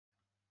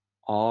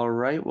All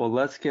right, well,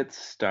 let's get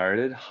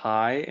started.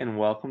 Hi, and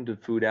welcome to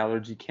Food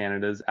Allergy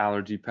Canada's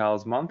Allergy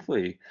Pals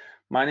Monthly.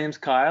 My name's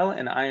Kyle,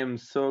 and I am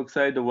so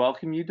excited to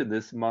welcome you to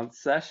this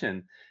month's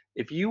session.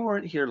 If you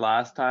weren't here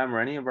last time or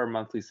any of our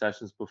monthly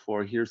sessions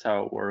before, here's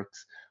how it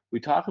works.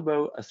 We talk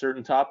about a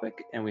certain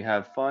topic, and we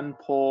have fun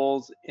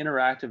polls,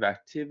 interactive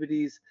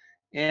activities,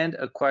 and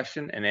a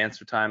question and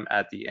answer time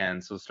at the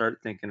end. So start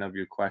thinking of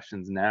your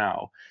questions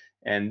now.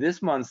 And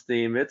this month's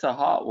theme, it's a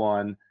hot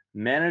one: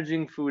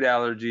 managing food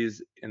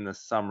allergies in the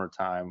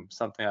summertime.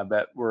 Something I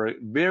bet we're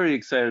very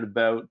excited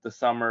about the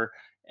summer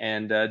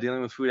and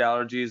dealing with food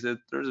allergies.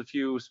 There's a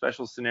few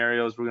special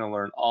scenarios. We're going to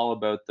learn all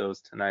about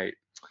those tonight.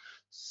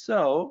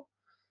 So,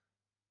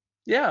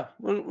 yeah,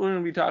 we're going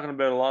to be talking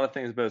about a lot of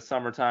things about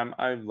summertime.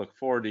 I look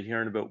forward to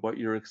hearing about what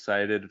you're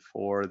excited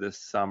for this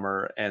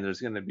summer. And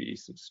there's going to be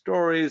some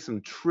stories,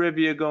 some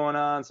trivia going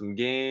on, some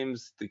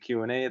games, the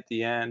Q&A at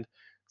the end.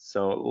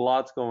 So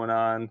lots going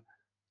on.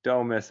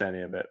 Don't miss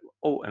any of it.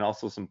 Oh, and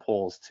also some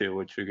polls too,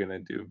 which we're going to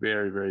do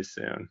very, very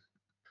soon.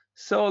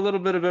 So a little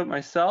bit about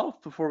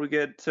myself before we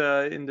get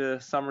into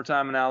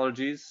summertime and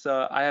allergies.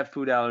 I have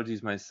food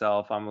allergies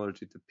myself. I'm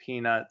allergic to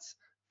peanuts,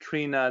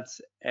 tree nuts,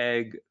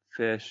 egg,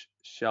 fish,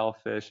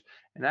 shellfish,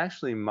 and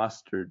actually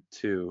mustard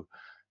too.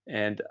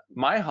 And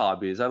my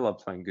hobbies, I love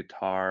playing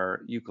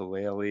guitar,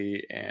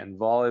 ukulele, and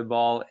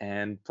volleyball,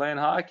 and playing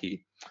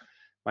hockey.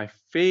 My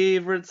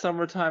favorite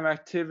summertime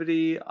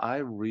activity, I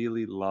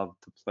really love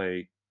to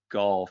play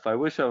golf. I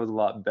wish I was a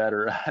lot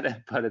better at it,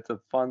 but it's a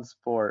fun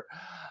sport.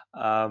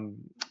 Um,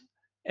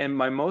 and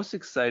my most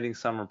exciting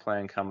summer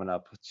plan coming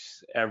up,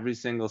 which every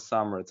single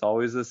summer, it's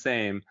always the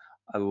same.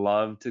 I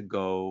love to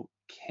go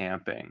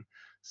camping.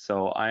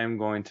 So I am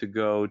going to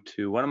go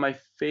to one of my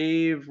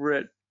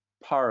favorite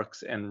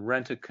parks and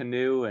rent a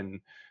canoe and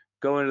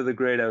go into the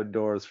great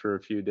outdoors for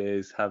a few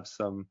days, have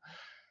some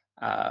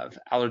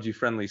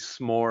allergy-friendly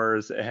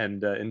s'mores,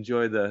 and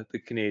enjoy the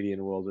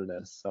Canadian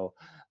wilderness. So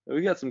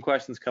we got some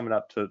questions coming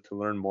up to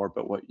learn more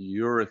about what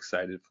you're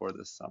excited for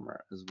this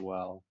summer as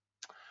well.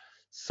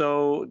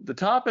 So the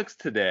topics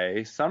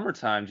today,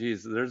 summertime,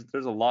 geez,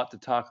 there's a lot to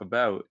talk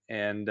about,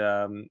 and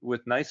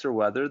with nicer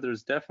weather,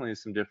 there's definitely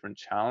some different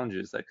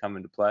challenges that come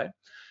into play.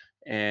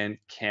 And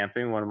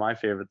camping, one of my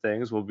favorite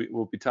things, we'll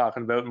be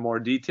talking about in more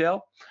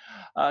detail.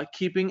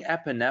 Keeping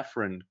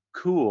epinephrine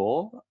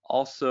cool,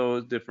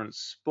 also different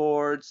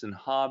sports and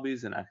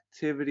hobbies and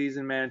activities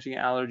in managing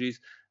allergies,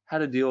 how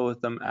to deal with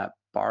them at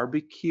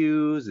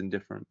barbecues and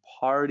different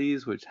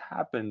parties, which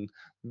happen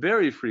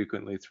very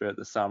frequently throughout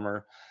the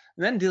summer.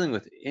 And then dealing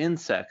with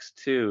insects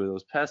too,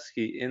 those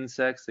pesky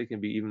insects, they can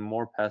be even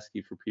more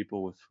pesky for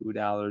people with food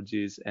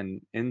allergies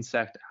and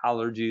insect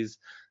allergies.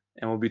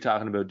 And we'll be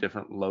talking about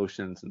different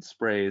lotions and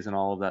sprays and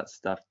all of that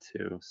stuff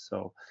too.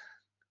 So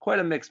quite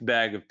a mixed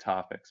bag of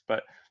topics.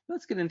 But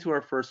let's get into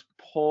our first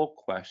poll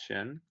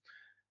question.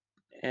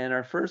 And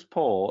our first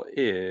poll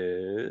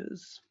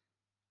is,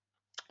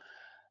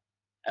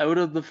 out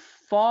of the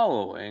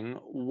following,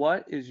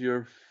 what is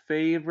your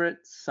favorite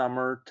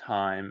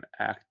summertime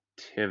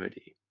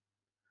activity?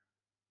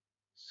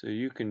 So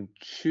you can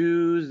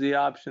choose the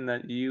option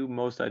that you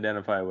most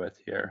identify with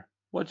here.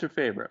 What's your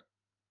favorite?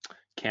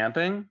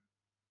 Camping?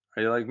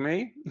 Are you like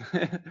me?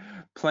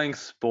 Playing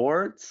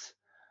sports?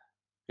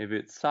 Maybe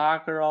it's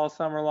soccer all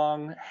summer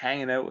long,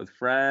 hanging out with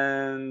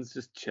friends,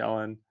 just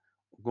chilling,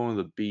 going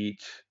to the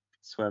beach,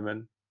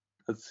 swimming.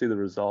 Let's see the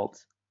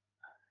results.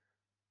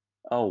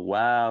 Oh,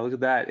 wow, look at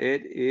that.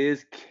 It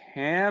is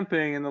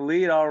camping in the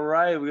lead. All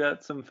right, we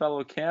got some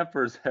fellow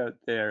campers out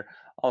there.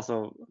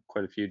 Also,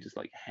 quite a few just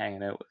like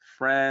hanging out with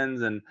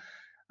friends. And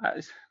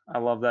I, I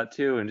love that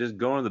too. And just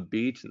going to the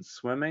beach and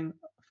swimming,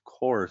 of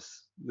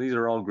course. These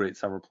are all great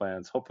summer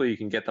plans. Hopefully, you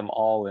can get them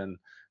all in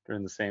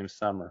during the same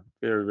summer.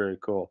 Very, very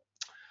cool.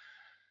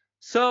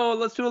 So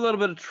let's do a little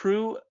bit of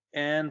true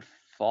and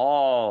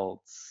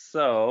false.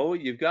 So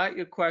you've got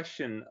your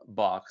question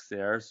box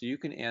there, so you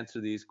can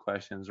answer these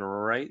questions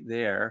right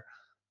there.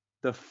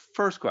 The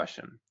first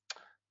question,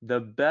 the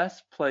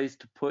best place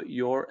to put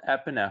your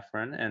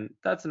epinephrine, and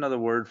that's another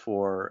word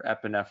for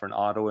epinephrine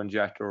auto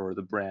injector or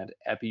the brand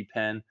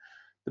EpiPen.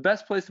 The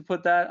best place to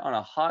put that on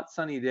a hot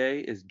sunny day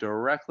is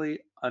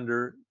directly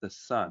under the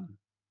sun.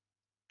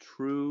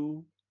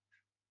 True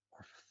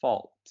or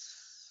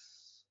false?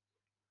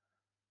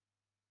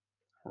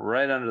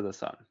 Right under the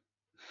sun.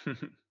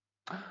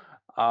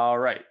 All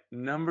right,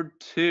 number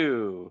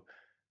two,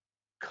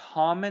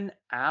 common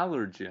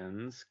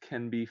allergens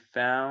can be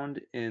found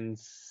in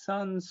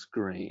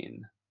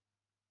sunscreen.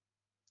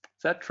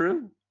 Is that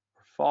true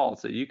or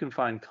false? That you can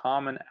find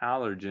common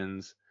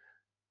allergens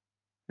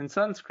in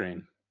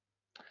sunscreen?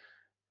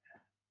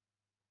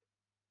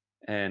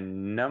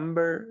 And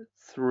number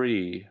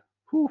three,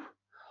 whew,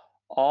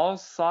 all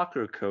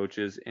soccer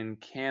coaches in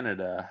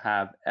Canada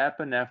have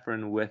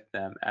epinephrine with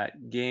them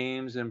at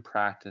games and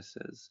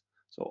practices.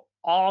 So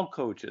all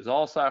coaches,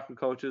 all soccer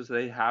coaches,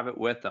 they have it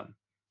with them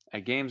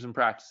at games and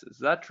practices. Is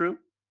that true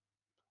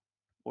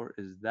or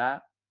is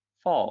that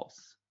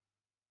false?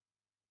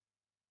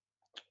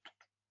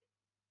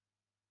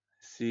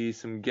 see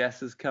some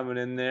guesses coming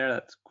in there.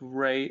 That's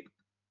great.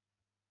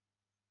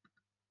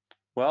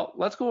 Well,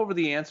 let's go over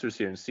the answers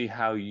here and see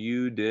how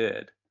you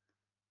did.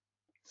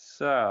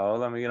 So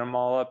let me get them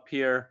all up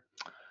here.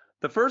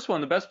 The first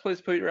one, the best place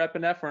to put your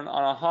epinephrine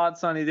on a hot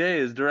sunny day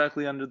is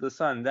directly under the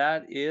sun.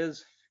 That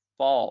is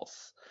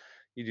false.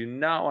 You do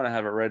not want to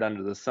have it right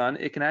under the sun.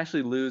 It can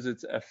actually lose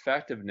its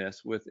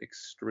effectiveness with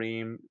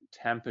extreme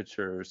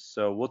temperatures.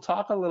 So we'll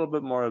talk a little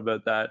bit more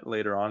about that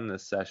later on in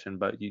this session,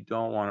 but you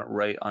don't want it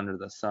right under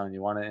the sun.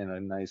 You want it in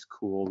a nice,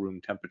 cool room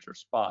temperature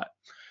spot.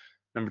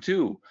 Number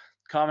two,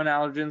 common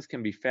allergens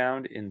can be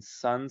found in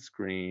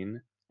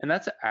sunscreen, and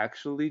that's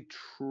actually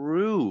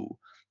true.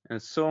 And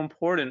it's so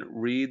important,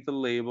 read the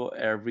label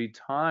every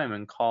time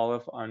and call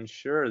if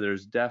unsure.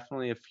 There's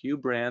definitely a few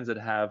brands that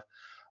have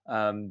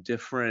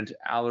different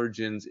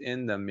allergens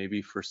in them,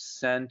 maybe for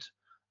scent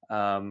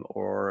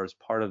or as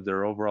part of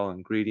their overall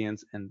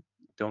ingredients, and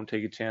don't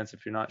take a chance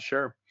if you're not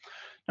sure.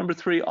 Number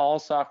three, all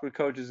soccer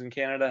coaches in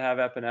Canada have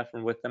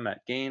epinephrine with them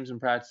at games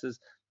and practices.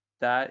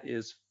 That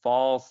is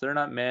false. They're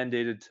not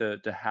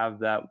mandated to have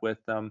that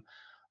with them.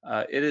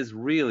 It is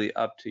really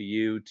up to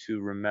you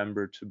to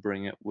remember to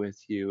bring it with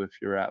you. If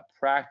you're at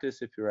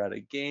practice, if you're at a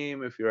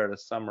game, if you're at a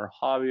summer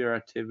hobby or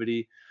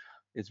activity,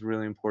 it's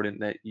really important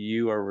that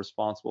you are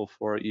responsible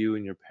for it. You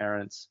and your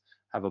parents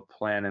have a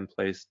plan in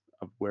place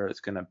of where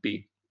it's going to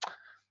be.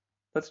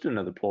 Let's do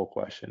another poll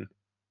question.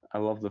 I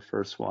love the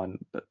first one,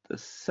 but the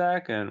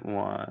second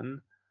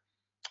one,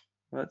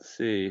 let's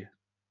see.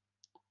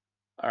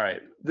 All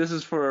right, this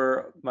is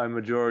for my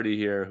majority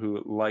here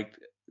who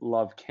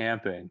love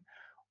camping.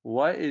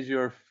 What is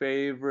your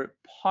favorite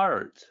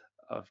part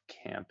of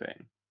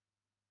camping?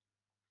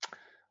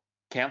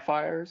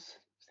 Campfires,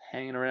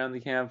 hanging around the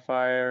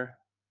campfire.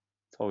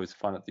 It's always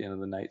fun at the end of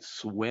the night.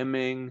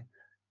 Swimming,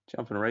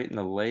 jumping right in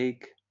the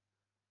lake.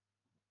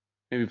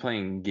 Maybe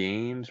playing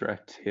games or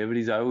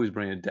activities. I always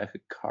bring a deck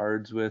of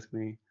cards with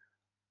me.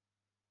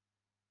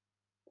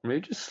 Or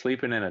maybe just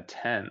sleeping in a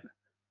tent.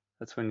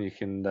 That's when you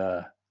can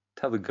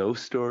tell the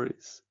ghost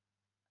stories.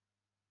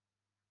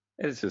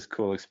 It's just a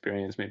cool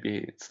experience.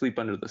 Maybe sleep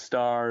under the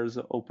stars,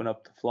 open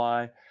up to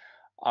fly.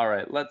 All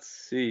right, let's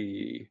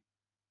see.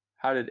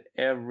 How did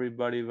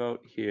everybody vote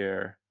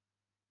here?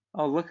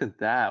 Oh, look at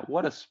that.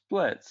 What a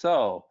split.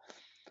 So,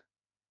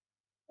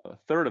 a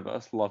third of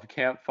us love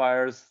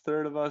campfires, a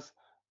third of us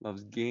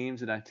loves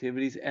games and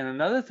activities, and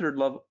another third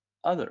love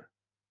other.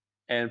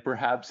 And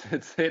perhaps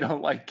it's they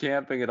don't like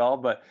camping at all,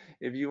 but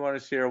if you want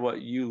to share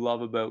what you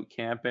love about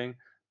camping,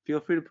 feel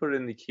free to put it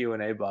in the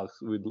Q&A box.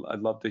 I'd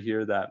love to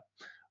hear that,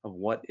 of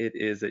what it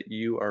is that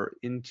you are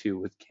into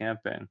with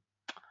camping.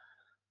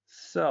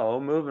 So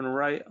moving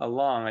right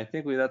along, I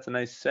think that's a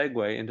nice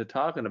segue into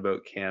talking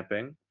about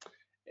camping.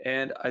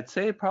 And I'd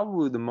say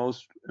probably the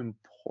most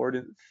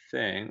important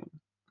thing,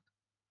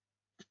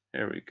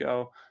 there we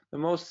go, the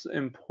most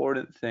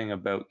important thing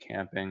about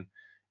camping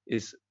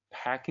is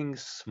packing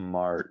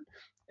smart.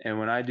 And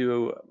when I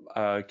do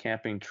a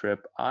camping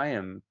trip, I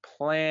am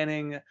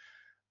planning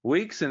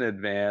weeks in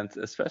advance,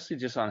 especially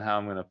just on how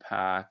I'm going to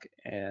pack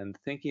and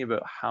thinking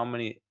about how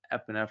many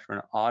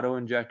epinephrine auto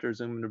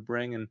injectors I'm going to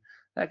bring. And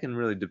that can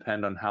really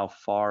depend on how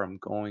far I'm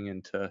going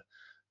into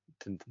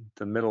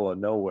the middle of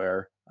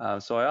nowhere.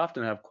 So I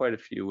often have quite a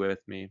few with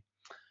me.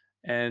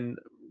 And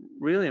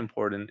really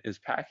important is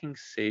packing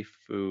safe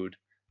food.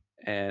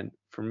 And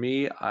for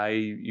me, I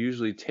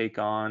usually take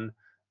on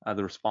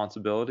the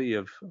responsibility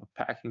of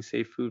packing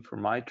safe food for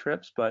my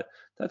trips, but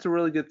that's a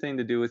really good thing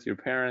to do with your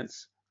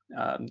parents,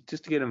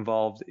 just to get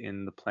involved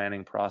in the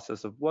planning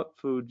process of what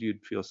food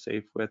you'd feel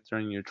safe with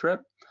during your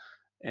trip,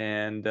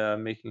 and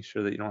making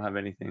sure that you don't have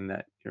anything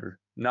that you're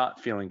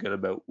not feeling good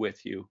about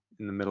with you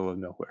in the middle of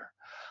nowhere.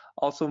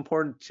 Also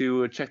important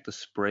to check the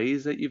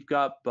sprays that you've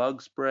got,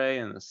 bug spray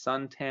and the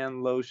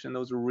suntan lotion.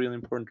 Those are really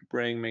important to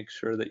bring. Make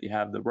sure that you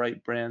have the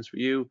right brands for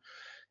you.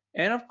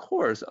 And of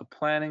course, a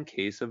plan in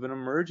case of an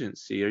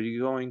emergency. Are you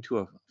going to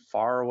a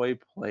faraway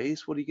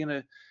place? What are you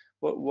gonna,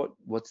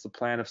 what's the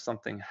plan if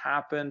something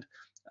happened?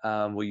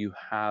 Will you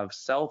have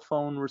cell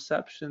phone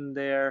reception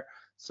there?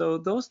 So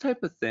those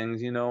type of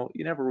things, you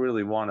never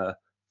really want to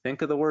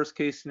think of the worst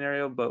case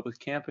scenario, but with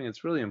camping,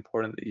 it's really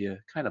important that you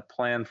kind of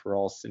plan for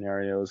all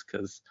scenarios,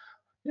 because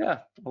yeah,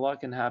 a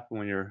lot can happen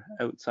when you're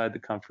outside the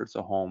comforts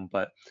of home.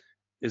 But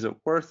is it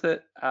worth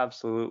it?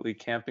 Absolutely.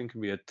 Camping can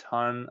be a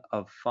ton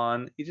of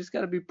fun. You just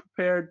got to be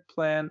prepared,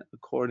 plan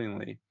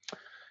accordingly.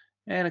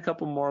 And a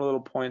couple more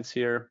little points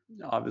here.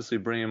 Obviously,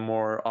 bringing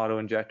more auto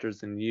injectors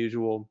than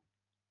usual,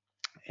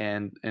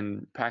 and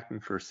packing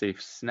for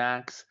safe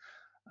snacks.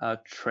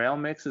 Trail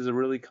mix is a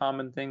really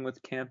common thing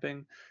with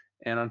camping.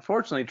 And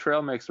unfortunately,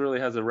 trail mix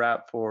really has a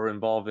rap for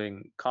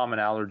involving common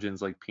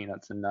allergens like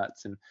peanuts and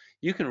nuts. And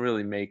you can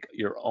really make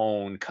your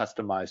own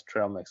customized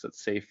trail mix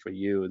that's safe for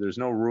you. There's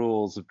no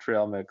rules of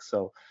trail mix,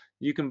 so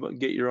you can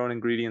get your own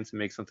ingredients and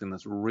make something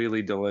that's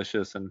really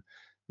delicious and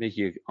make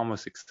you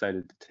almost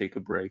excited to take a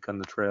break on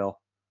the trail.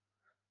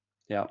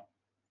 Yeah.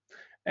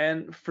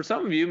 And for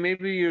some of you,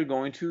 maybe you're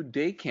going to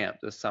day camp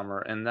this summer,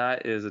 and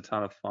that is a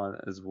ton of fun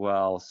as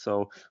well.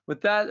 So,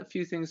 with that, a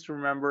few things to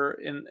remember,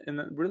 and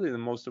really the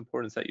most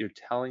important is that you're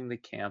telling the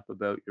camp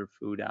about your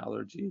food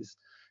allergies.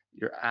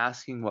 You're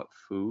asking what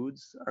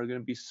foods are going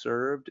to be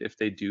served if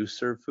they do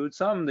serve food.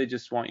 Some they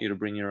just want you to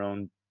bring your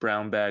own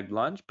brown bag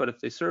lunch, but if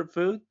they serve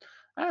food,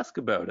 ask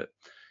about it.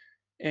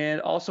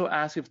 And also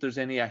ask if there's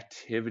any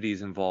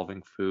activities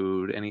involving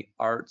food, any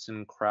arts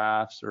and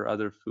crafts or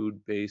other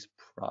food-based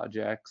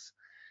projects.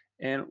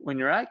 And when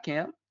you're at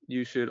camp,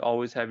 you should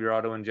always have your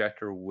auto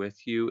injector with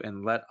you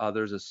and let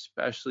others,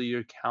 especially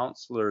your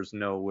counselors,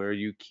 know where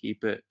you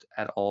keep it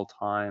at all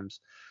times.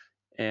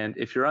 And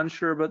if you're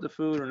unsure about the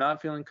food or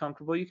not feeling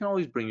comfortable, you can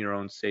always bring your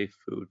own safe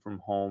food from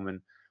home, and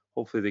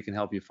hopefully they can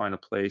help you find a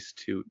place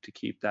to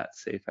keep that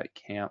safe at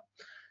camp.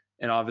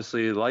 And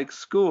obviously, like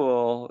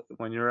school,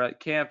 when you're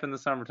at camp in the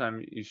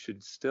summertime, you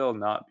should still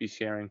not be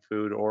sharing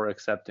food or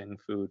accepting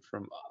food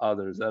from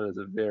others. That is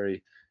a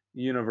very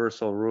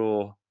universal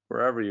rule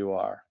wherever you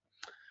are.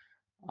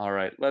 All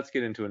right, let's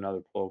get into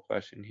another poll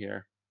question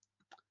here.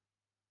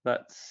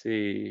 Let's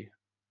see.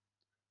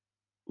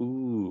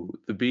 Ooh,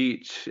 the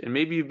beach. And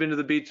maybe you've been to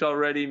the beach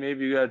already.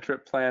 Maybe you got a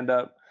trip planned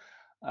up.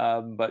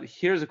 But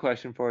here's a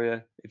question for you.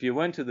 If you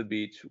went to the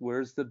beach,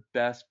 where's the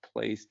best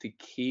place to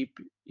keep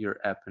your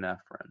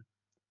epinephrine?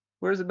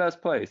 Where's the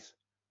best place?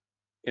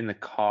 In the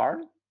car?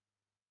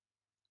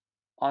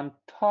 On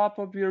top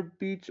of your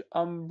beach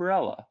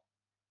umbrella?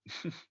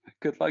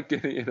 Good luck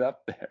getting it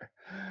up there.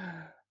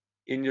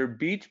 In your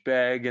beach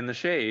bag in the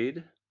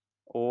shade?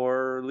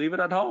 Or leave it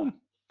at home?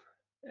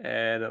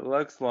 And it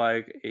looks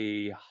like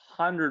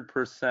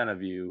 100%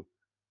 of you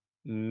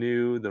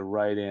knew the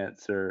right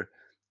answer.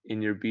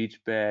 In your beach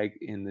bag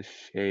in the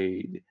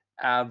shade.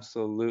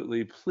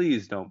 Absolutely.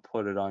 Please don't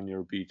put it on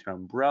your beach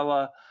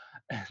umbrella.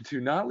 And do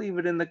not leave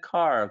it in the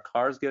car.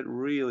 Cars get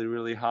really,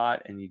 really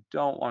hot, and you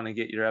don't want to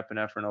get your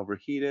epinephrine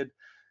overheated.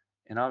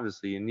 And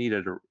obviously, you need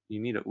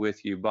it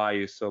with you, by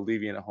you. So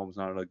leaving it at home is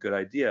not a good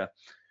idea.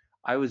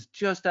 I was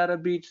just at a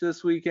beach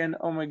this weekend.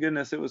 Oh my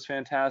goodness, it was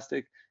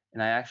fantastic.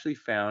 And I actually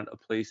found a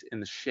place in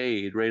the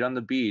shade right on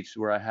the beach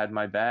where I had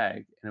my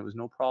bag, and it was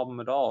no problem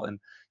at all. And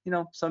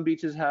some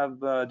beaches have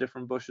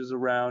different bushes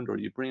around, or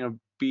you bring a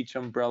beach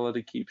umbrella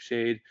to keep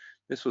shade.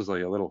 This was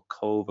like a little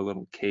cove, a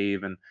little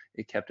cave, and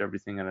it kept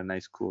everything at a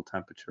nice cool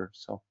temperature.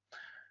 So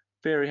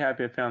very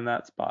happy I found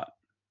that spot.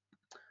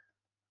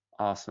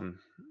 Awesome.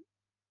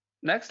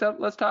 Next up,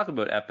 let's talk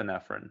about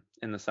epinephrine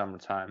in the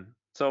summertime.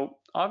 So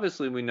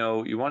obviously we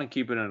know you want to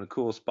keep it in a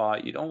cool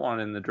spot. You don't want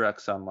it in the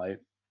direct sunlight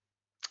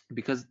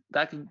because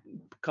that can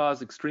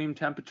cause extreme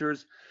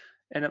temperatures,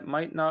 and it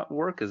might not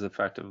work as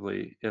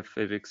effectively if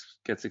it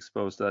gets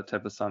exposed to that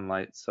type of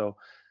sunlight. So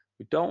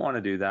we don't want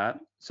to do that.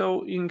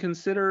 So you can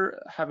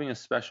consider having a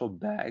special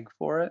bag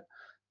for it.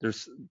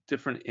 There's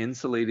different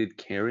insulated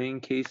carrying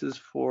cases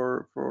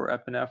for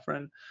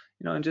epinephrine,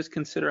 and just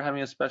consider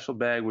having a special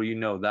bag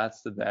where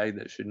that's the bag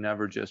that should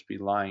never just be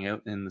lying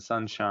out in the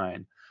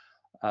sunshine.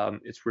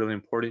 It's really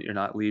important you're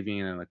not leaving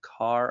it in the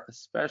car,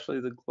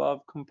 especially the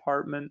glove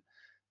compartment.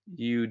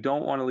 You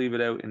don't want to leave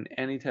it out in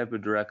any type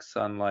of direct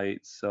sunlight.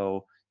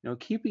 So,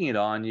 keeping it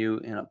on you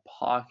in a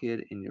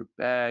pocket, in your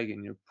bag,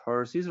 in your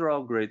purse, these are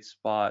all great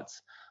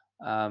spots.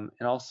 And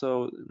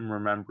also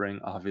remembering,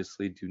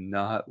 obviously, do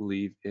not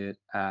leave it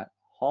at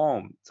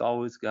home. It's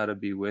always got to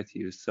be with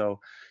you.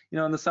 So,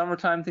 in the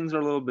summertime, things are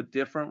a little bit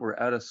different. We're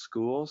out of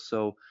school,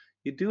 so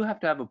you do have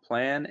to have a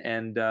plan,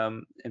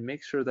 and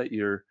make sure that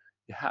you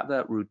have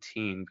that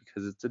routine,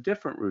 because it's a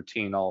different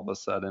routine all of a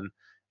sudden,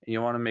 and you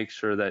want to make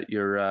sure that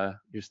you're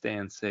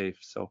staying safe.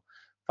 So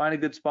find a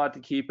good spot to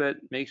keep it.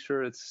 Make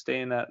sure it's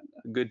staying at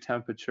a good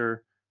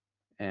temperature,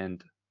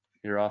 and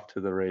you're off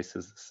to the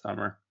races this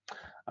summer.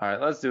 All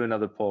right, let's do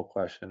another poll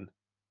question.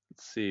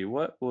 Let's see,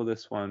 what will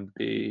this one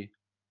be?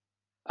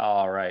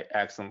 All right,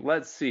 excellent.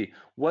 Let's see.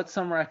 What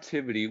summer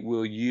activity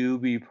will you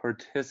be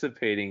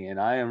participating in?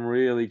 I am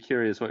really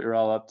curious what you're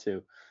all up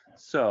to.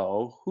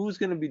 So, who's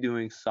going to be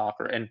doing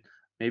soccer? And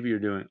maybe you're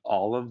doing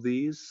all of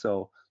these,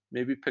 so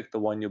maybe pick the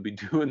one you'll be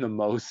doing the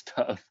most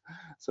of.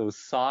 So,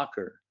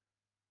 soccer,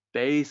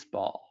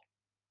 baseball,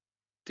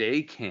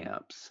 day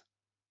camps,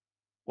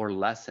 or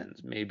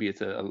lessons. Maybe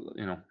it's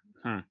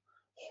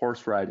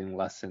horse riding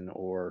lesson,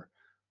 or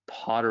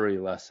pottery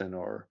lesson,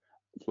 or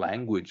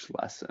language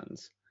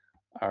lessons.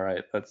 All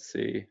right, let's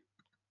see.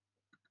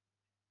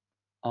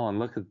 Oh, and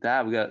look at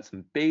that. We got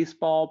some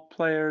baseball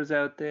players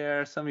out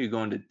there. Some of you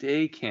going to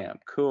day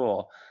camp.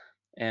 Cool.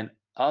 And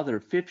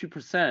other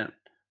 50%.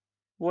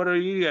 What are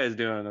you guys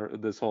doing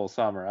this whole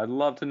summer? I'd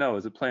love to know.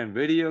 Is it playing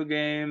video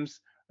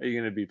games? Are you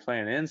going to be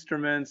playing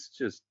instruments?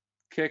 Just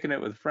kicking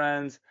it with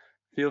friends?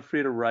 Feel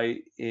free to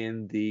write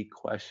in the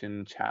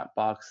question chat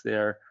box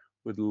there.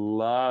 Would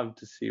love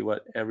to see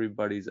what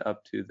everybody's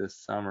up to this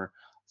summer.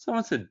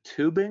 Someone said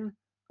tubing.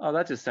 Oh,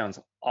 that just sounds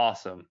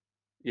awesome.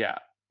 Yeah,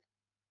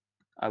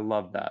 I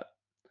love that.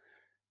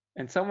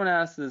 And someone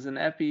asked, does an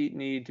epi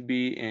need to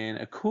be in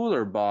a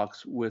cooler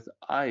box with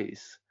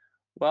ice?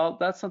 Well,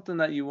 that's something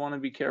that you want to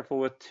be careful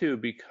with too,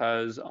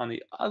 because on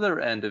the other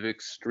end of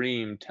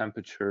extreme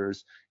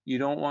temperatures, you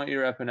don't want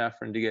your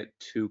epinephrine to get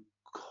too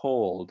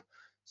cold.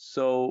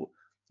 So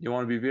you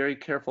want to be very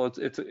careful.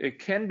 It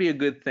can be a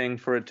good thing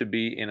for it to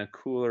be in a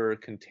cooler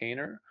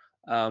container,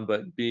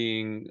 but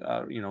being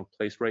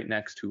placed right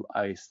next to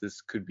ice, this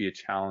could be a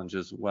challenge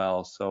as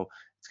well. So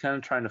it's kind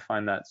of trying to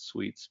find that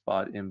sweet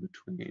spot in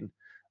between.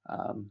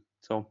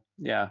 So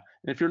yeah,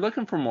 and if you're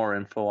looking for more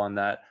info on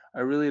that,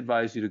 I really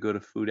advise you to go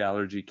to Food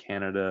Allergy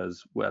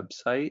Canada's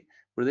website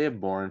where they have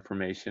more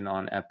information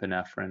on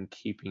epinephrine,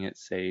 keeping it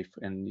safe,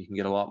 and you can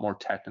get a lot more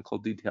technical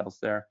details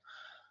there.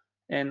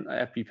 And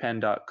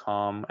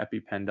EpiPen.com,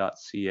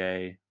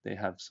 EpiPen.ca, they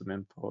have some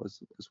info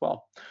as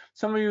well.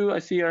 Some of you I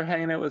see are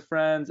hanging out with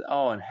friends.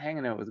 Oh, and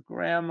hanging out with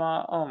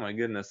grandma. Oh my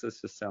goodness,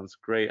 this just sounds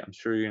great. I'm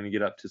sure you're going to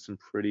get up to some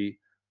pretty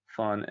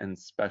fun and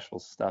special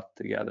stuff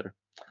together.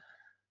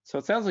 So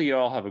it sounds like you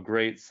all have a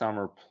great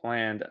summer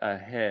planned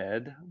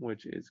ahead,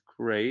 which is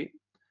great.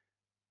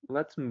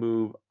 Let's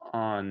move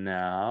on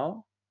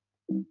now,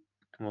 and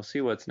we'll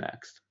see what's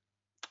next.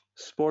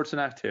 Sports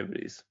and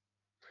activities.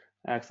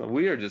 Excellent.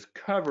 We are just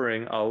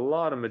covering a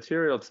lot of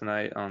material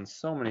tonight on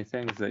so many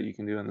things that you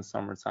can do in the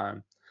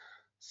summertime.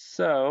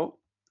 So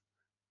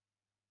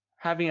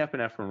having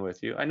epinephrine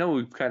with you. I know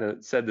we've kind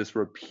of said this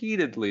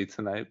repeatedly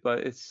tonight, but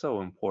it's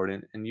so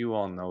important, and you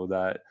all know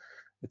that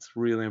it's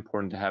really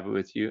important to have it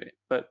with you.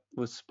 But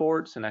with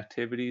sports and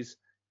activities,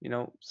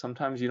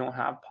 sometimes you don't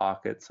have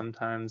pockets.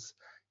 Sometimes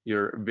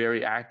you're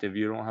very active.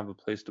 You don't have a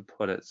place to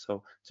put it.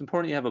 So it's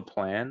important you have a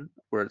plan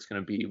where it's going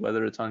to be,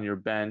 whether it's on your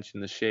bench in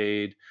the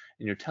shade,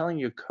 and you're telling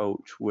your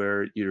coach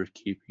where you're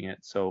keeping it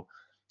so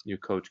your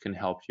coach can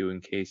help you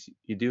in case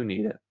you do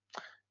need it.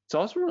 It's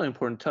also really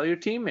important to tell your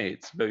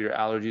teammates about your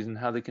allergies and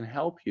how they can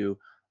help you.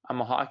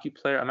 I'm a hockey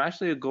player. I'm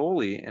actually a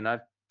goalie, and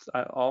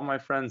all my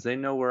friends, they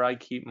know where I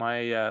keep my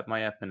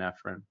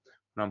epinephrine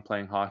when I'm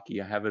playing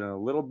hockey. I have it in a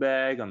little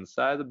bag on the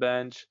side of the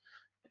bench,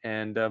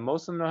 and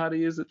most of them know how to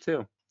use it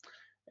too.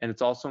 And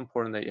it's also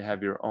important that you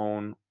have your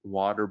own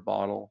water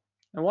bottle.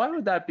 And why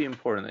would that be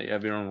important that you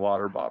have your own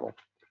water bottle?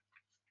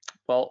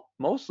 Well,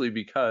 mostly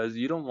because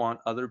you don't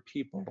want other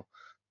people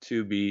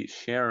to be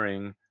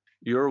sharing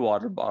your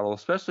water bottle,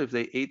 especially if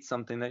they ate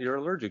something that you're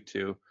allergic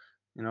to.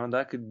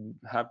 That could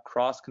have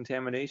cross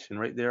contamination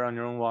right there on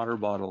your own water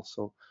bottle.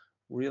 So,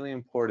 really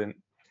important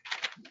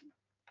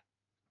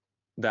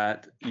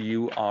that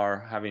you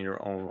are having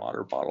your own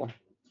water bottle.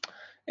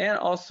 And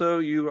also,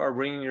 you are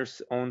bringing your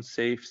own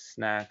safe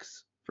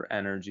snacks for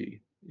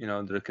energy.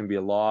 There can be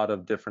a lot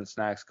of different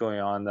snacks going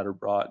on that are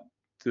brought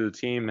to the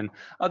team, and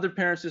other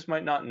parents just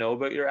might not know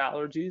about your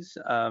allergies.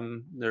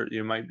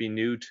 You might be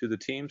new to the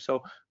team,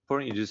 so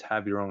important you just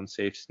have your own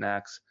safe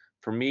snacks.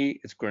 For me,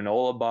 it's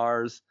granola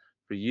bars.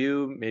 For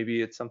you,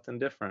 maybe it's something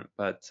different,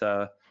 but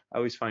I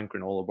always find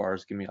granola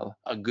bars give me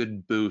a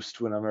good boost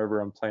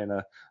whenever I'm playing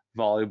a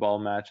volleyball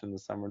match in the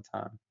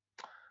summertime.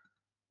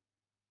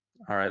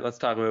 All right, let's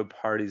talk about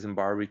parties and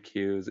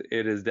barbecues.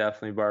 It is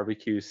definitely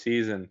barbecue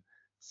season.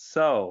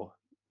 So,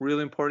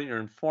 really important you're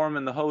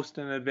informing the host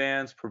in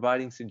advance,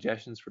 providing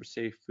suggestions for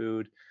safe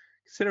food,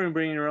 considering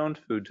bringing your own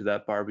food to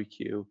that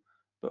barbecue.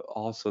 But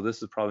also,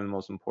 this is probably the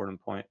most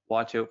important point,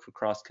 watch out for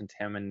cross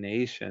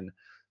contamination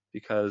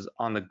because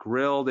on the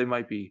grill, they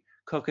might be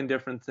cooking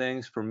different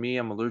things. For me,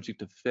 I'm allergic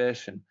to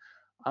fish, and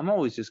I'm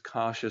always just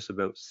cautious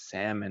about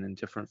salmon and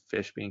different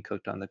fish being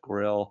cooked on the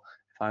grill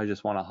if I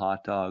just want a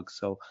hot dog.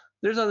 So,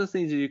 there's other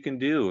things that you can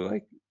do,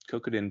 like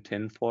cook it in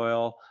tin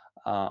foil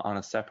on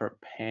a separate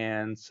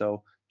pan.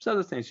 So there's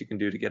other things you can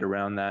do to get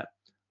around that.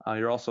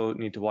 You also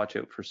need to watch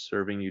out for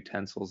serving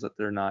utensils, that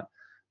they're not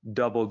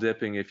double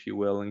dipping, if you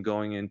will, and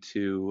going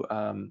into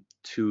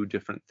two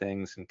different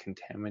things and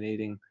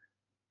contaminating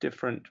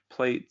different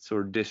plates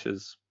or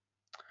dishes.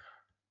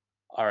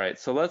 All right,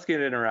 so let's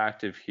get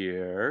interactive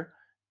here.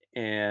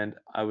 And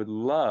I would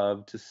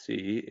love to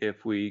see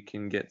if we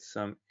can get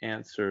some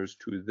answers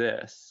to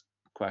this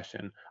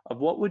question of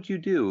what would you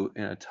do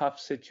in a tough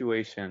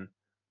situation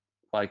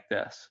like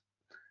this,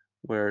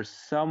 where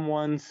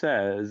someone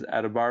says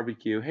at a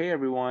barbecue, hey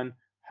everyone,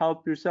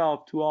 help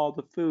yourself to all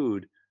the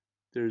food.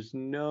 There's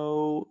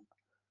no,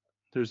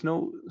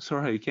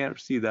 sorry, you can't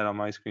see that on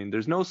my screen.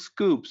 There's no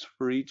scoops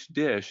for each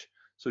dish,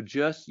 so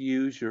just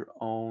use your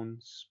own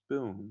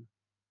spoon.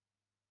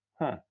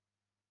 Huh.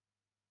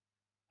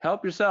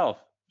 Help yourself.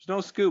 There's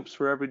no scoops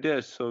for every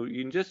dish, so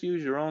you can just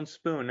use your own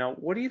spoon. Now,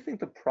 what do you think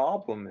the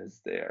problem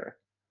is there?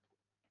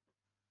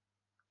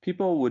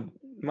 People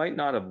might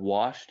not have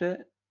washed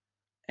it,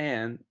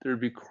 and there'd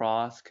be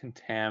cross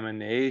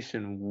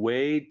contamination.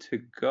 Way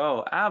to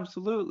go.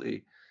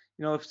 Absolutely.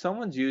 If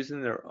someone's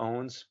using their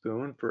own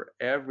spoon for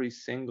every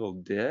single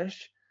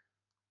dish,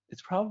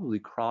 it's probably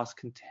cross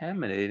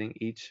contaminating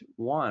each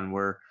one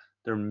where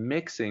they're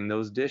mixing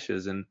those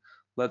dishes. And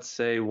let's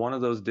say one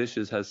of those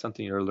dishes has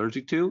something you're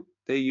allergic to,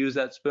 they use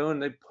that spoon,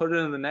 they put it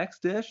in the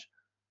next dish.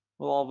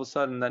 Well, all of a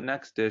sudden that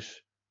next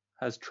dish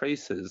has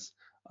traces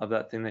of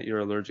that thing that you're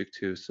allergic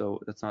to. So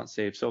that's not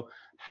safe. So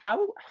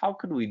how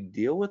could we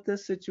deal with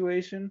this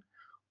situation?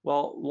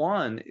 Well,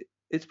 one,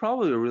 it's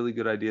probably a really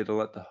good idea to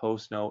let the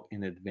host know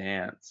in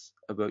advance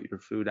about your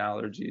food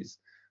allergies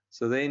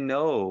so they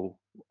know,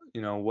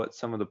 what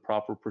some of the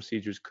proper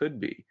procedures could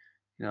be.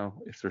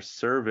 If they're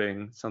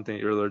serving something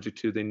that you're allergic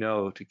to, they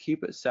know to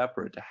keep it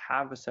separate, to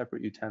have a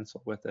separate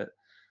utensil with it.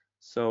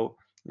 So,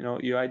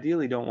 you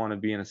ideally don't want to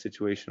be in a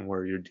situation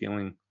where you're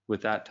dealing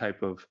with that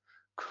type of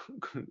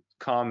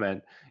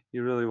comment.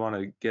 You really want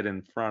to get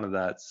in front of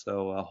that.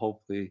 So,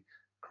 hopefully,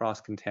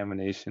 cross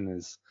contamination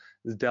is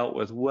dealt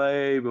with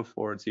way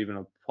before it's even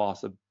a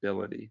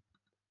possibility.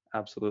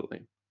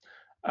 Absolutely.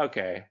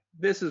 Okay,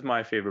 this is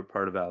my favorite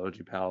part of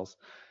Allergy Pals.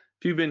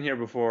 If you've been here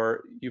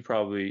before, you've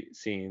probably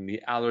seen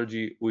the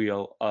Allergy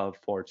Wheel of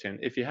Fortune.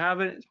 If you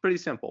haven't, it's pretty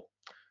simple.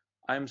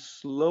 I'm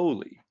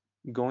slowly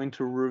going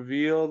to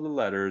reveal the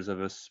letters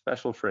of a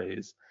special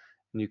phrase,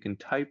 and you can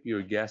type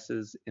your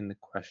guesses in the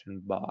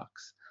question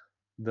box.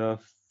 The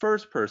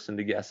first person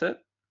to guess it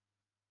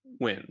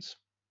wins.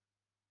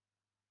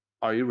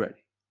 Are you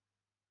ready?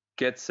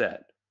 Get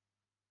set.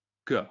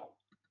 Go.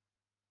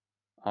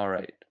 All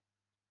right.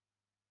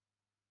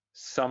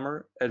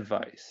 Summer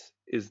advice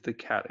is the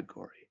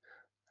category.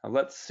 Now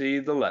let's see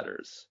the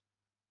letters.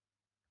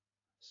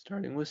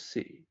 Starting with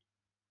C.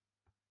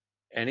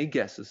 Any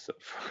guesses so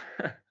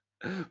far?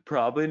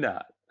 Probably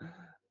not.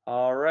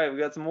 All right, we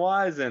got some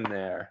Y's in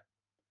there.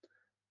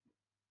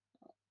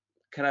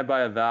 Can I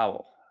buy a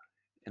vowel?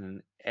 And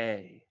an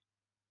A.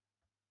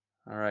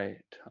 All right,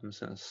 I'm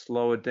just going to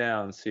slow it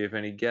down, see if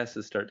any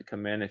guesses start to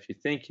come in. If you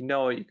think you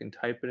know it, you can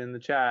type it in the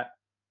chat.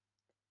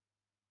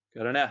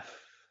 Got an F.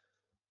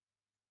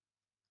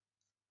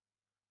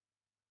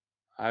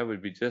 I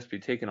would just be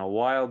taking a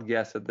wild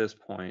guess at this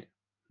point.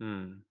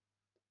 We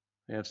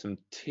have some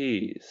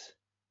T's.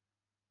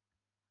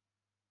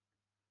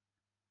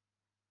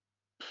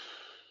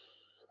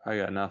 I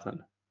got nothing.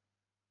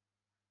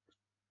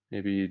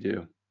 Maybe you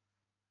do.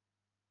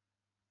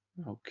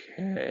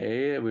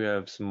 Okay, we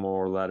have some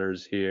more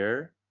letters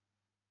here.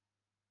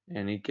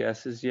 Any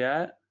guesses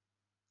yet?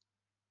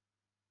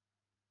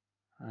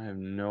 I have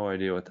no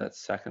idea what that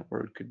second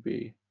word could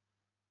be.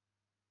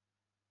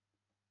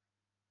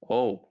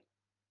 Oh,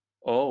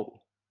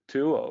 oh,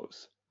 two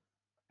O's.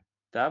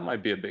 That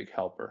might be a big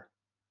helper.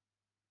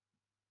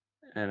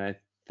 And I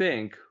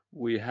think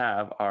we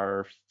have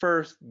our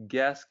first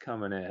guess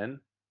coming in.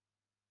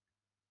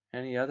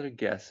 Any other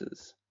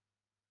guesses?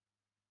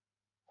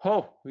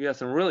 Oh, we got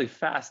some really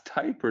fast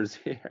typers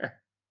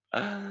here.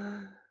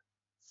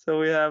 So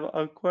we have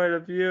quite a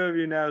few of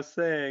you now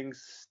saying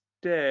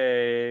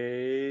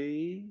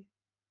stay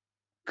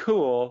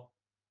cool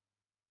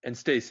and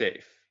stay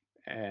safe.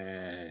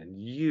 And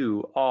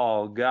you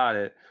all got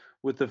it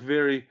with the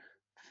very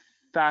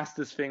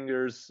fastest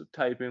fingers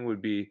typing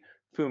would be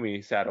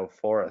Fumi Sato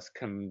Forest.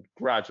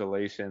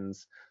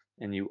 Congratulations.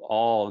 And you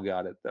all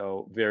got it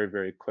though very,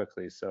 very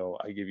quickly. So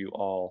I give you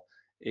all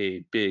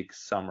a big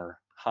summer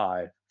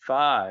high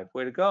five.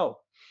 Way to go.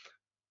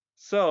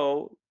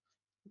 So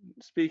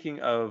speaking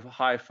of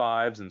high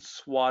fives and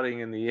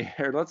swatting in the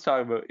air, let's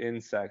talk about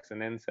insects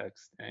and insect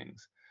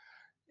stings.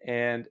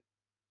 And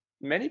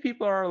many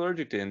people are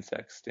allergic to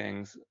insect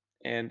stings,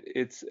 and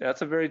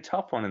that's a very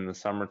tough one in the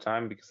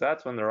summertime because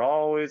that's when they're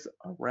always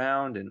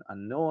around and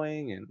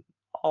annoying and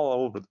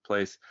all over the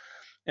place.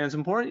 And it's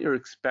important you're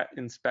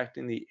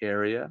inspecting the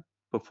area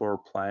before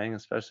playing,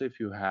 especially if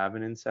you have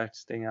an insect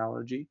sting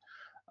allergy.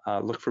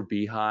 Look for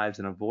beehives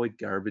and avoid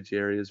garbage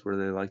areas where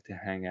they like to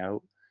hang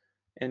out.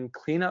 And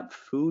clean up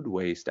food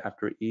waste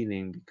after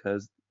eating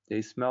because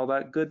they smell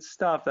that good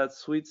stuff, that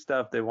sweet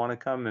stuff. They want to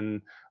come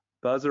and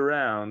buzz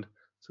around.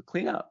 So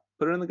clean up,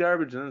 put it in the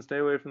garbage, and then stay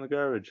away from the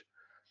garbage.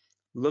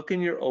 Look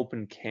in your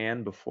open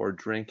can before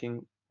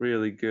drinking.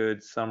 Really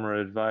good summer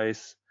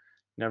advice.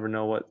 Never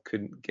know what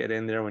could get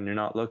in there when you're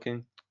not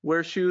looking.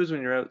 Wear shoes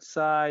when you're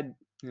outside,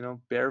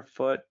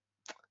 barefoot.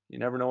 You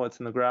never know what's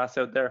in the grass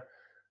out there.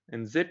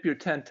 And zip your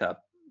tent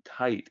up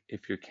tight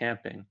if you're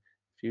camping.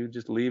 If you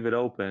just leave it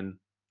open,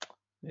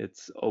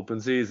 it's open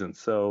season,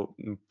 so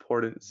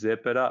important,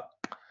 zip it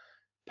up.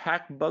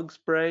 Pack bug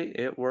spray,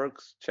 it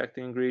works. Check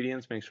the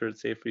ingredients, make sure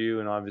it's safe for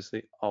you, and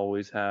obviously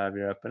always have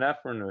your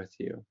epinephrine with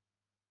you.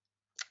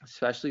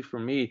 Especially for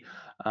me,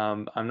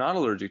 I'm not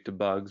allergic to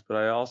bugs, but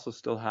I also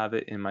still have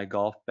it in my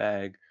golf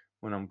bag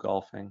when I'm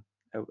golfing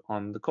out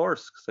on the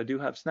course because I do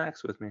have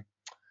snacks with me.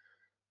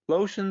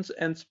 Lotions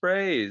and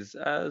sprays,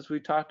 as we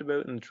talked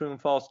about in True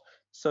and False.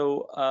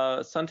 So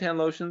suntan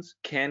lotions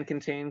can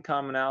contain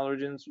common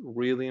allergens.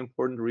 Really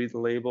important to read the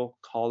label.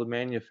 Call the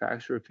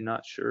manufacturer if you're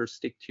not sure.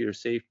 Stick to your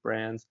safe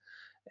brands.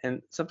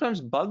 And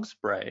sometimes bug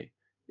spray.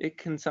 It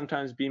can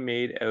sometimes be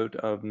made out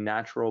of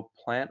natural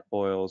plant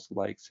oils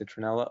like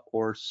citronella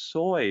or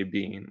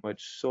soybean,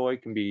 which soy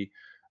can be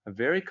a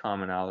very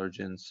common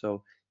allergen.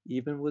 So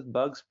even with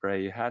bug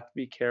spray, you have to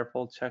be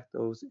careful. Check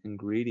those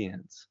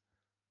ingredients.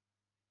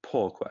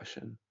 Poll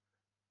question.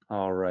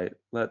 All right,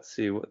 let's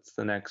see what's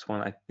the next one.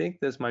 I think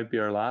this might be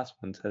our last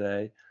one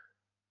today.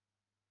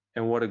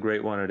 And what a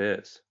great one it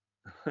is.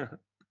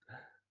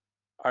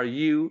 Are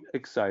you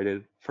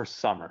excited for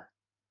summer?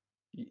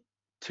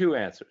 Two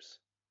answers.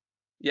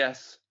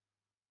 Yes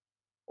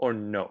or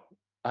no?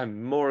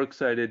 I'm more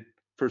excited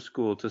for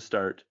school to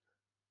start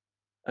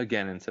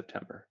again in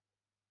September.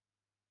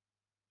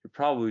 You're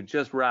probably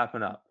just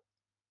wrapping up,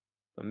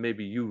 but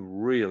maybe you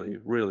really,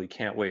 really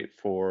can't wait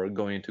for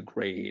going into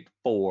grade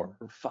 4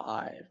 or 5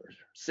 or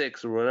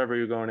 6 or whatever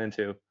you're going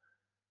into. And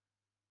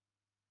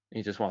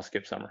you just want to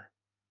skip summer.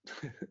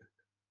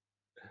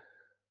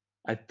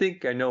 I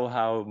think I know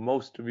how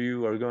most of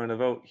you are going to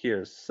vote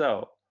here,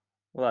 so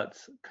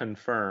let's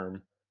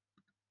confirm.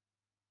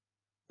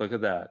 Look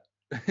at that.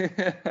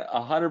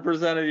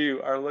 100% of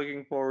you are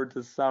looking forward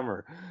to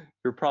summer.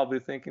 You're probably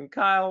thinking,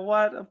 Kyle,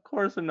 what? Of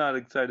course I'm not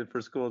excited for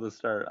school to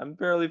start. I'm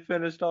barely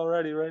finished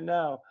already right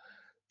now.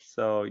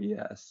 So,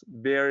 yes,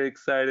 very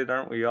excited,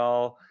 aren't we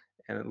all?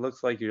 And it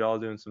looks like you're all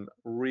doing some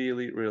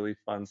really, really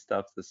fun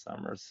stuff this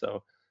summer.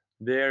 So,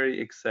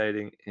 very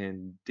exciting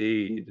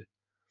indeed.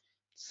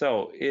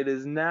 So, it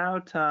is now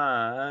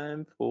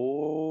time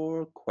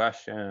for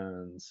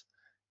questions.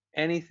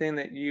 Anything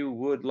that you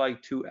would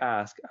like to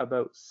ask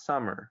about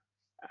summer,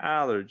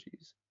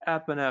 allergies,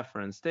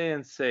 epinephrine,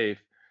 staying safe,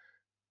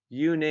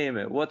 you name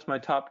it. What's my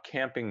top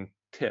camping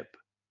tip?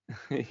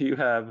 You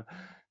have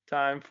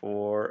time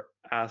for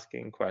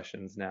asking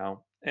questions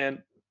now. And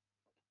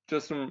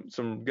just some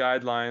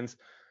guidelines.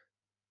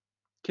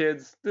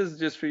 Kids, this is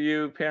just for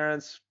you.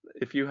 Parents,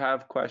 if you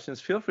have questions,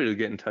 feel free to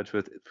get in touch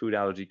with Food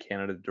Allergy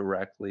Canada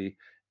directly.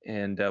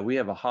 And we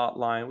have a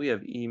hotline, we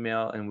have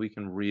email, and we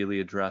can really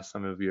address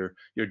some of your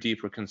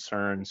deeper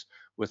concerns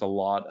with a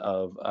lot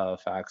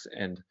of facts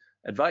and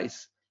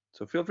advice.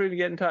 So feel free to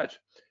get in touch.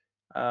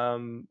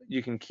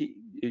 You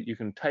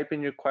can type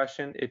in your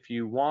question. If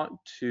you want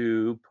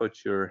to put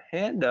your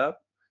hand up,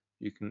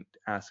 you can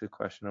ask a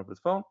question over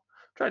the phone.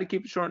 Try to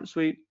keep it short and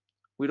sweet.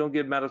 We don't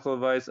give medical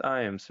advice.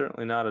 I am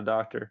certainly not a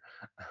doctor,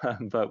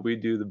 but we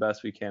do the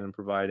best we can in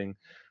providing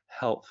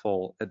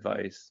helpful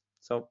advice.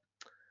 So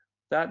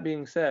that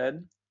being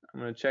said, I'm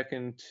going to check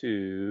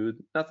into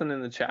nothing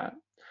in the chat.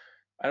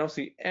 I don't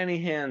see any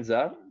hands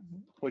up,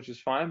 which is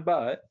fine,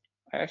 but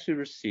I actually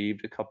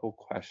received a couple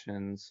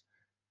questions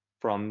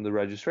from the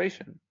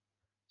registration.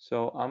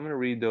 So I'm going to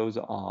read those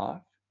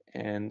off,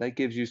 and that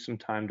gives you some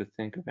time to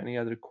think of any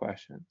other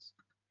questions.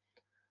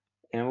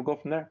 And we'll go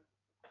from there.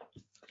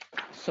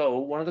 So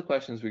one of the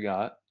questions we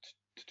got,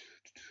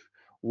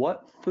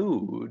 what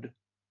food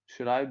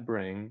should I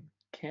bring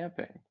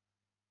camping?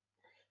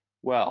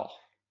 Well,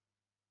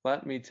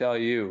 let me tell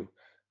you,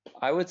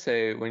 I would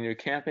say when you're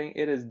camping,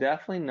 it is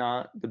definitely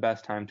not the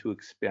best time to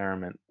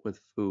experiment with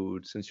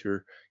food since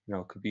you're,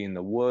 could be in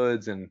the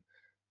woods and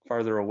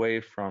farther away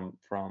from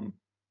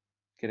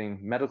getting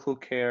medical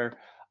care.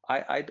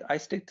 I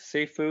stick to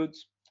safe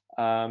foods.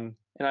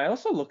 And I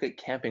also look at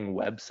camping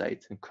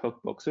websites and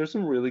cookbooks. There's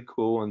some really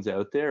cool ones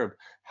out there of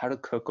how to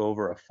cook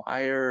over a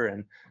fire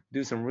and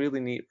do some really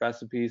neat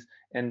recipes.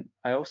 And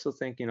I also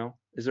think,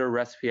 is there a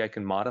recipe I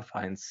can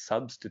modify and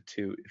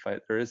substitute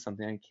if there is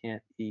something I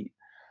can't eat?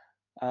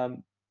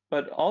 Um,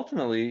 but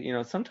ultimately,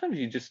 sometimes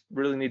you just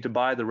really need to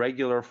buy the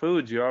regular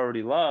foods you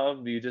already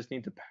love. You just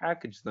need to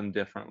package them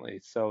differently.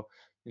 So,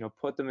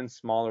 put them in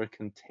smaller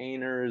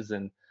containers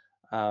and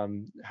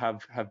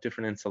have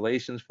different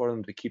insulations for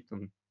them to keep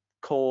them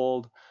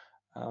cold.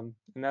 And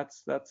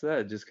that's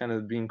it. Just kind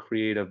of being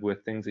creative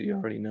with things that you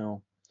already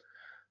know.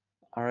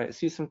 All right, I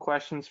see some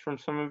questions from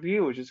some of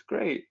you, which is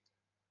great.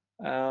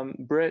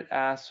 Britt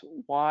asks,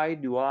 why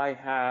do I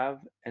have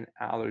an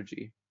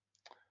allergy?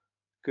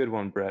 Good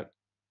one, Britt.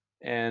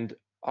 And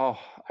oh,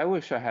 I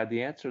wish I had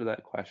the answer to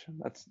that question.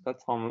 That's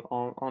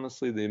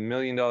honestly the $1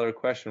 million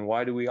question.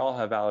 Why do we all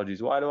have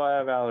allergies? Why do I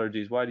have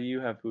allergies? Why do you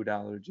have food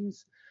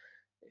allergies?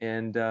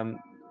 And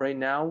right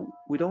now,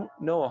 we don't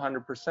know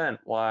 100%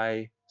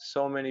 why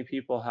so many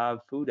people have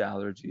food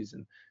allergies.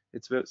 And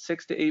it's about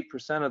 6 to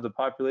 8% of the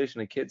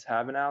population of kids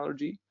have an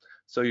allergy.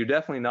 So you're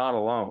definitely not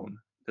alone.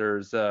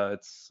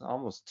 It's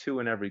almost 2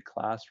 in every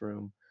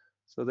classroom.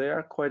 So they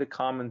are quite a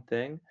common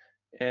thing.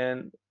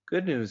 And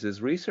good news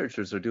is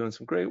researchers are doing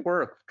some great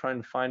work trying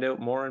to find out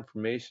more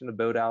information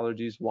about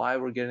allergies, why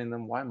we're getting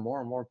them, why more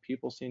and more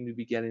people seem to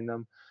be getting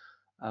them.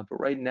 But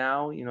right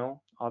now,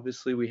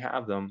 obviously we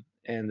have them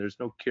and there's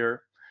no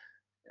cure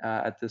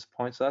at this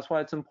point. So that's why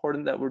it's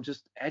important that we're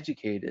just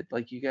educated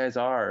like you guys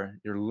are.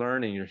 You're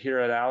learning, you're here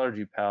at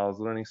Allergy Pals,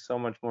 learning so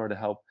much more to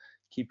help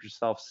keep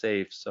yourself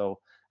safe. So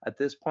at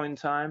this point in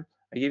time,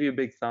 I give you a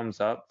big thumbs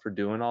up for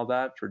doing all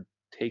that, for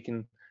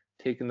taking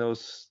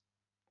those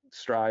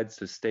strides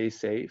to stay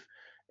safe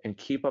and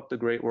keep up the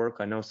great work.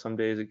 I know some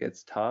days it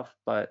gets tough,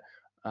 but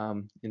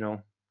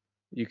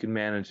you can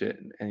manage it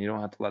and you don't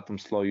have to let them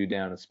slow you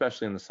down,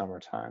 especially in the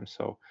summertime.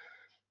 So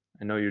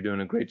I know you're doing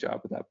a great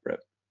job with that,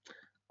 Britt.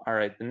 All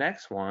right, the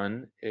next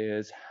one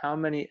is how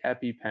many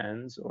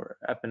EpiPens or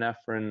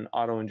epinephrine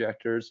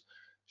auto-injectors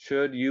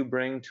should you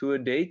bring to a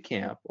day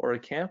camp or a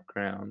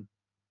campground?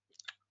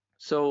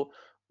 So,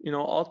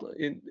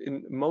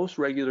 in most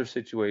regular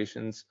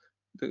situations,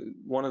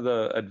 one of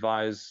the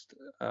advised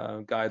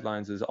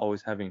guidelines is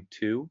always having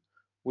 2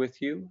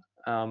 with you.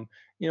 And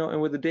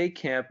with a day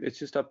camp, it's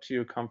just up to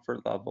your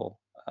comfort level.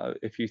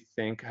 if you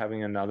think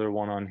having another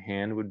one on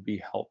hand would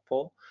be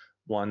helpful,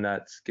 one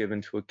that's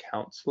given to a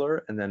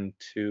counselor and then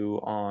two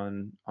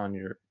on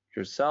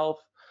yourself,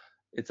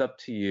 it's up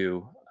to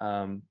you.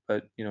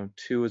 But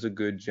two is a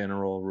good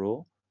general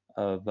rule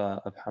of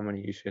how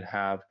many you should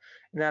have.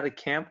 And at a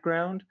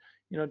campground,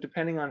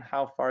 depending on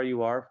how far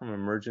you are from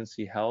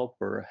emergency help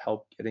or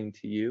help getting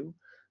to you,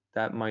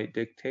 that might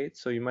dictate.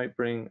 So you might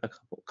bring a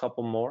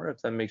couple more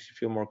if that makes you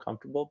feel more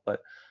comfortable.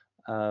 But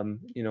um,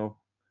 you know,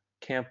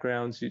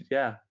 campgrounds,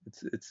 yeah,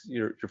 it's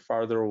you're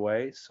farther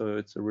away, so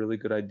it's a really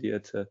good idea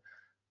to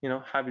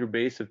have your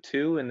base of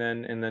two and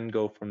then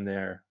go from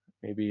there.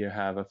 Maybe you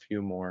have a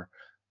few more.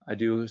 I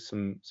do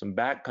some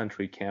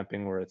backcountry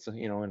camping where it's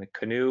in a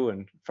canoe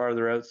and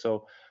farther out,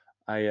 so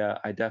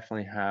I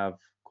definitely have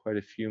quite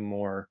a few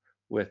more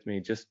with me,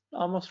 just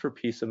almost for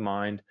peace of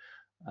mind,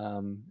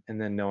 and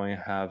then knowing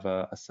I have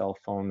a cell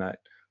phone that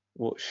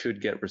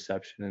should get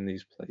reception in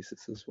these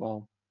places as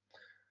well.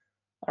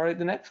 All right,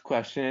 the next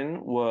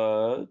question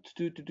was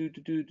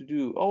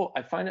oh,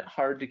 I find it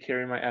hard to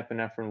carry my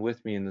epinephrine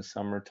with me in the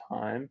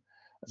summertime,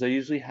 as I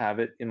usually have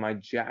it in my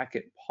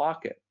jacket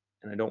pocket,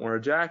 and I don't wear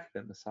a jacket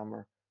in the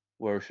summer.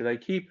 Where should I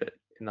keep it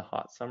in the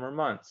hot summer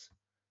months?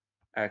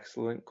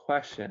 Excellent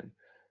question.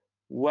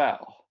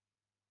 Well,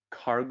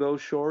 cargo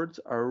shorts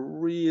are a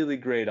really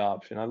great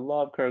option. I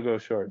love cargo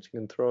shorts. You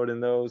can throw it in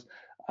those.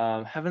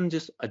 Having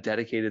just a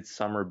dedicated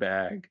summer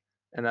bag,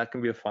 and that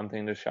can be a fun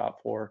thing to shop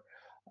for.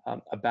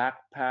 A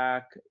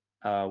backpack,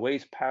 a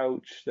waist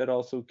pouch that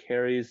also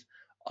carries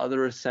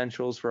other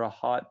essentials for a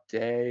hot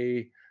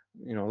day.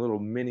 A little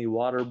mini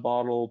water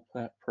bottle,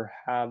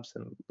 perhaps,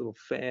 and a little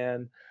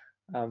fan.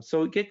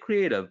 So get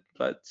creative,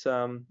 but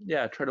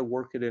yeah, try to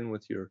work it in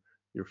with your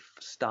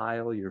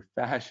style, your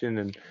fashion,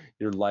 and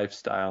your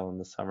lifestyle in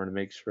the summer to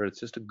make sure it's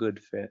just a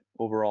good fit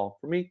overall.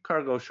 For me,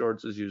 cargo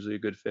shorts is usually a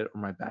good fit, or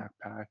my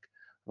backpack.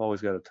 I've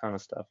always got a ton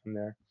of stuff in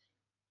there.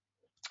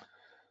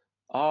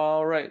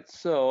 All right,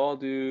 so I'll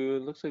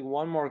do, looks like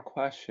one more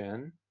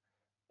question,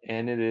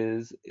 and it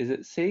is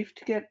it safe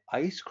to get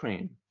ice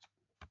cream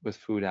with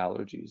food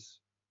allergies?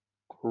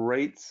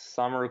 Great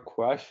summer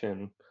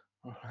question.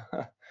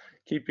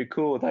 Keep you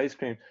cool with ice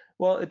cream.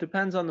 Well, it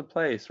depends on the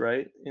place,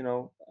 right?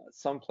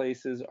 Some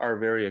places are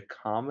very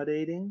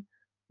accommodating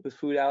with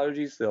food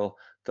allergies.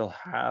 They'll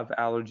have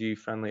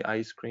allergy-friendly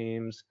ice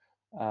creams.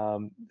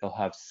 They'll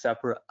have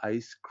separate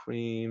ice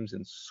creams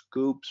and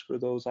scoops for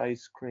those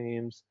ice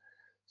creams.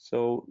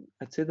 So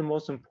I'd say the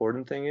most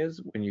important thing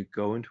is when you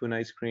go into an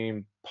ice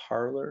cream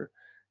parlor,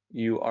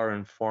 you are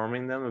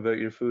informing them about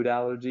your food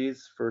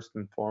allergies first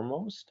and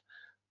foremost,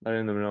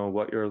 letting them know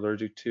what you're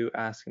allergic to,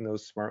 asking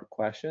those smart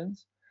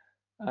questions.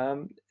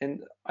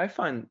 And I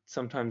find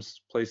sometimes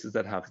places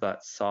that have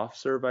that soft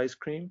serve ice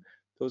cream,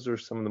 those are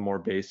some of the more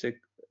basic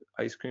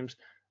ice creams.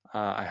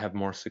 I have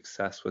more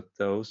success with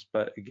those,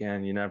 but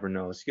again, you never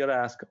know. So you got to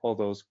ask all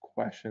those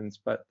questions,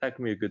 but that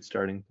can be a good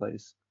starting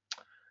place.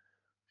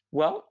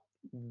 Well,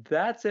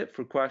 that's it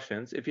for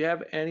questions. If you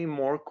have any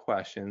more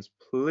questions,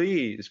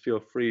 please feel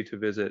free to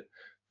visit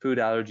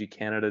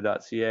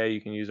foodallergycanada.ca.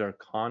 You can use our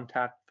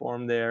contact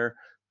form there,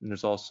 and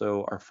there's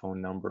also our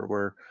phone number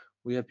where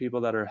we have people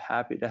that are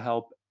happy to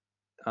help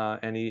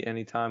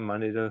anytime,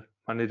 Monday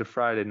to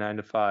Friday, 9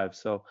 to 5.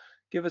 So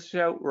give us a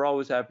shout. We're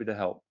always happy to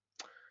help.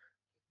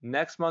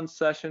 Next month's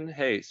session,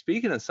 hey,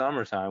 speaking of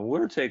summertime,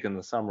 we're taking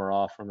the summer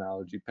off from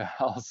Allergy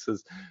Pals.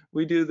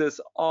 We do this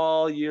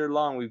all year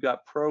long. We've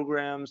got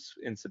programs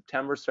in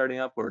September starting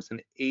up where it's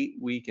an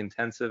 8-week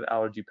intensive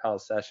Allergy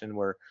Pals session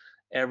where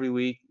every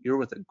week you're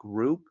with a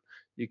group.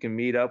 You can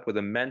meet up with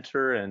a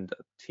mentor and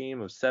a team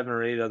of 7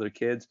 or 8 other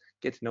kids,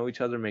 get to know each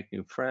other, make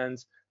new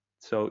friends.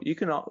 So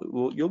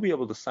you'll be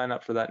able to sign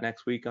up for that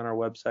next week on our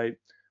website.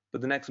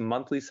 But the next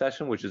monthly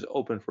session, which is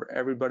open for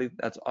everybody,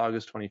 that's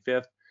August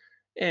 25th.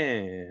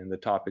 And the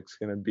topic's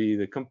going to be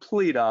the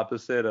complete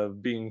opposite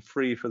of being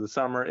free for the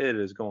summer. It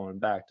is going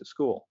back to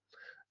school.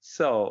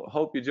 So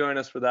hope you join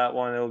us for that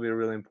one. It'll be a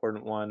really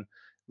important one.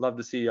 Love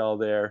to see y'all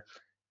there.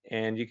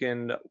 And you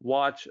can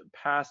watch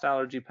past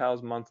Allergy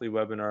Pals monthly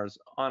webinars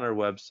on our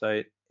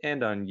website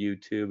and on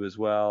YouTube as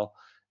well.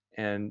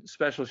 And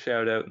special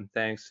shout out and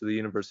thanks to the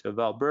University of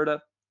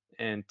Alberta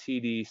and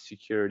TD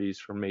Securities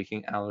for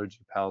making Allergy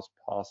Pals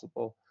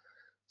possible.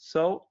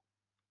 So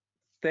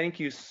thank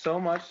you so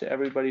much to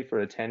everybody for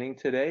attending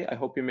today. I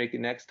hope you make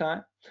it next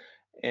time.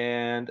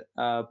 And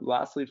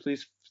lastly,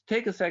 please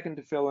take a second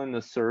to fill in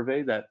the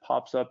survey that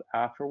pops up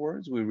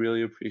afterwards. We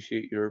really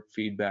appreciate your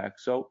feedback.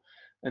 So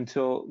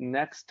until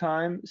next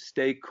time,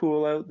 stay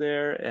cool out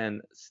there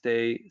and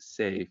stay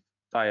safe.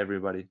 Bye,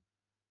 everybody.